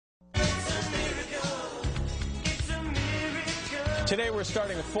Today we're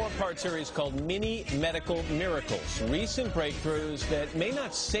starting a four-part series called Mini Medical Miracles. Recent breakthroughs that may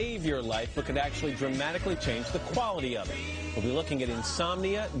not save your life, but could actually dramatically change the quality of it. We'll be looking at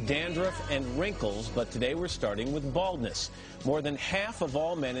insomnia, dandruff, and wrinkles, but today we're starting with baldness. More than half of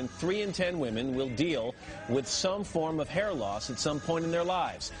all men and 3 in 10 women will deal with some form of hair loss at some point in their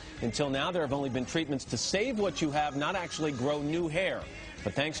lives. Until now, there have only been treatments to save what you have, not actually grow new hair.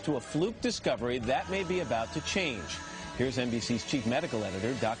 But thanks to a fluke discovery, that may be about to change. Here's NBC's chief medical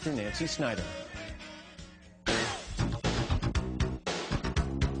editor, Dr. Nancy Snyder.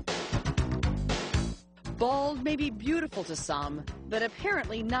 Bald may be beautiful to some, but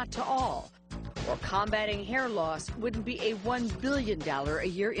apparently not to all. Or combating hair loss wouldn't be a $1 billion a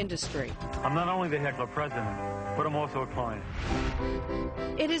year industry. I'm not only the heckler president, but I'm also a client.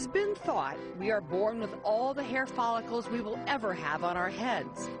 It has been thought we are born with all the hair follicles we will ever have on our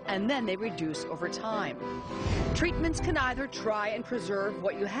heads, and then they reduce over time. Treatments can either try and preserve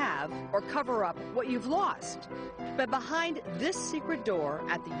what you have or cover up what you've lost. But behind this secret door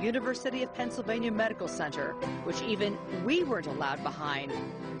at the University of Pennsylvania Medical Center, which even we weren't allowed behind,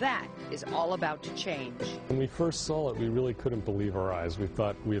 that is all about to change. When we first saw it, we really couldn't believe our eyes. We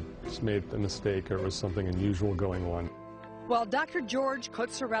thought we had just made a mistake or it was something unusual going on. While Dr. George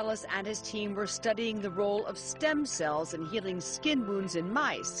Kotsourelis and his team were studying the role of stem cells in healing skin wounds in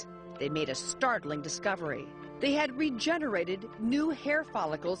mice, they made a startling discovery. They had regenerated new hair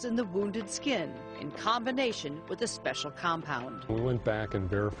follicles in the wounded skin in combination with a special compound. We went back and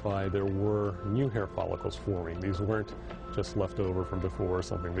verified there were new hair follicles forming. These weren't just left over from before or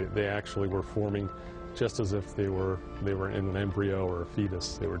something. They actually were forming just as if they were in an embryo or a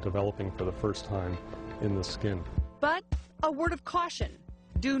fetus. They were developing for the first time in the skin. But a word of caution.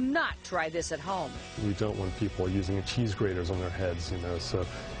 Do not try this at home. We don't want people using cheese graters on their heads, so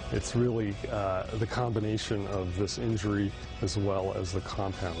it's really the combination of this injury as well as the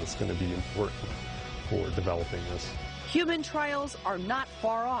compound that's going to be important for developing this. Human trials are not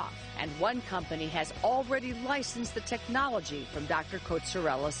far off, and one company has already licensed the technology from Dr.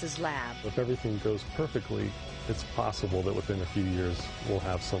 Kotsourelis' lab. If everything goes perfectly, it's possible that within a few years we'll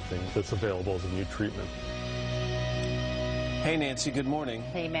have something that's available as a new treatment. Hey, Nancy, good morning.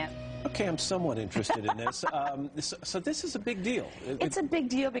 Hey, Matt. Okay, I'm somewhat interested in this. So this is a big deal. It's a big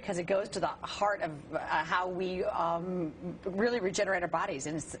deal because it goes to the heart of how we really regenerate our bodies,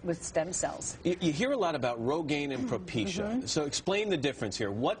 and it's with stem cells. You hear a lot about Rogaine and Propecia. So explain the difference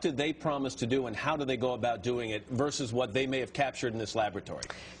here. What did they promise to do, and how do they go about doing it versus what they may have captured in this laboratory?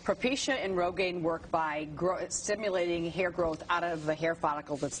 Propecia and Rogaine work by stimulating hair growth out of the hair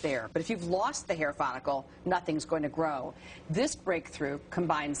follicle that's there. But if you've lost the hair follicle, nothing's going to grow. This breakthrough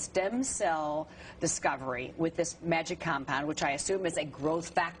combines stem cell discovery with this magic compound, which I assume is a growth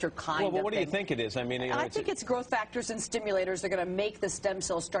factor kind of thing. Well, what do you think it is? I mean, I think it's growth factors and stimulators. They're going to make the stem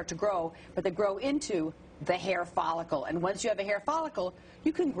cells start to grow, but they grow into the hair follicle. And once you have a hair follicle,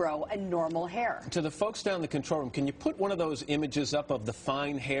 you can grow a normal hair. To the folks down in the control room, can you put one of those images up of the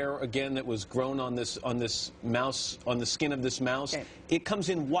fine hair again that was grown on this mouse, on the skin of this mouse? Okay. It comes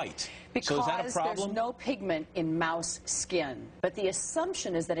in white. Because so is that a problem? There's no pigment in mouse skin. But the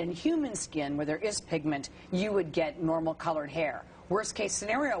assumption is that in human skin, where there is pigment, you would get normal colored hair. Worst case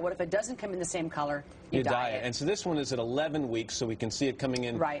scenario, what if it doesn't come in the same color? You dye it. And so this one is at 11 weeks, so we can see it coming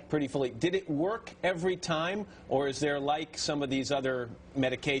in pretty fully. Did it work every time, or is there, like some of these other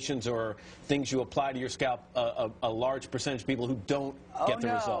medications or things you apply to your scalp, a large percentage of people who don't get the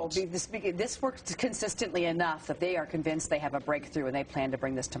results? This works consistently enough that they are convinced they have a breakthrough and they plan to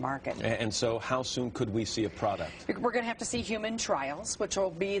bring this to market. And so how soon could we see a product? We're going to have to see human trials, which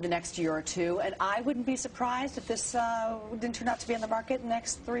will be the next year or two, and I wouldn't be surprised if this didn't turn out to be on the market in the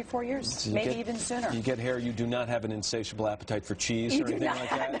next 3-4 years, so maybe even sooner. You get hair, you do not have an insatiable appetite for cheese or anything like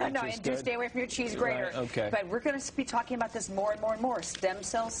that? No, and do stay away from your cheese grater. Right, okay. But we're going to be talking about this more and more and more. Stem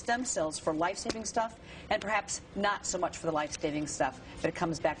cells for life-saving stuff, and perhaps not so much for the life-saving stuff, but it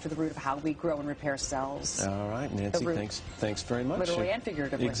comes back to the root of how we grow and repair cells. All right, Nancy, thanks very much. Literally and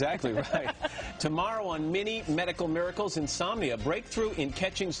figuratively. Exactly right. Tomorrow on Mini Medical Miracles, insomnia. Breakthrough in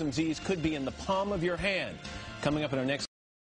catching some Z's could be in the palm of your hand. Coming up in our next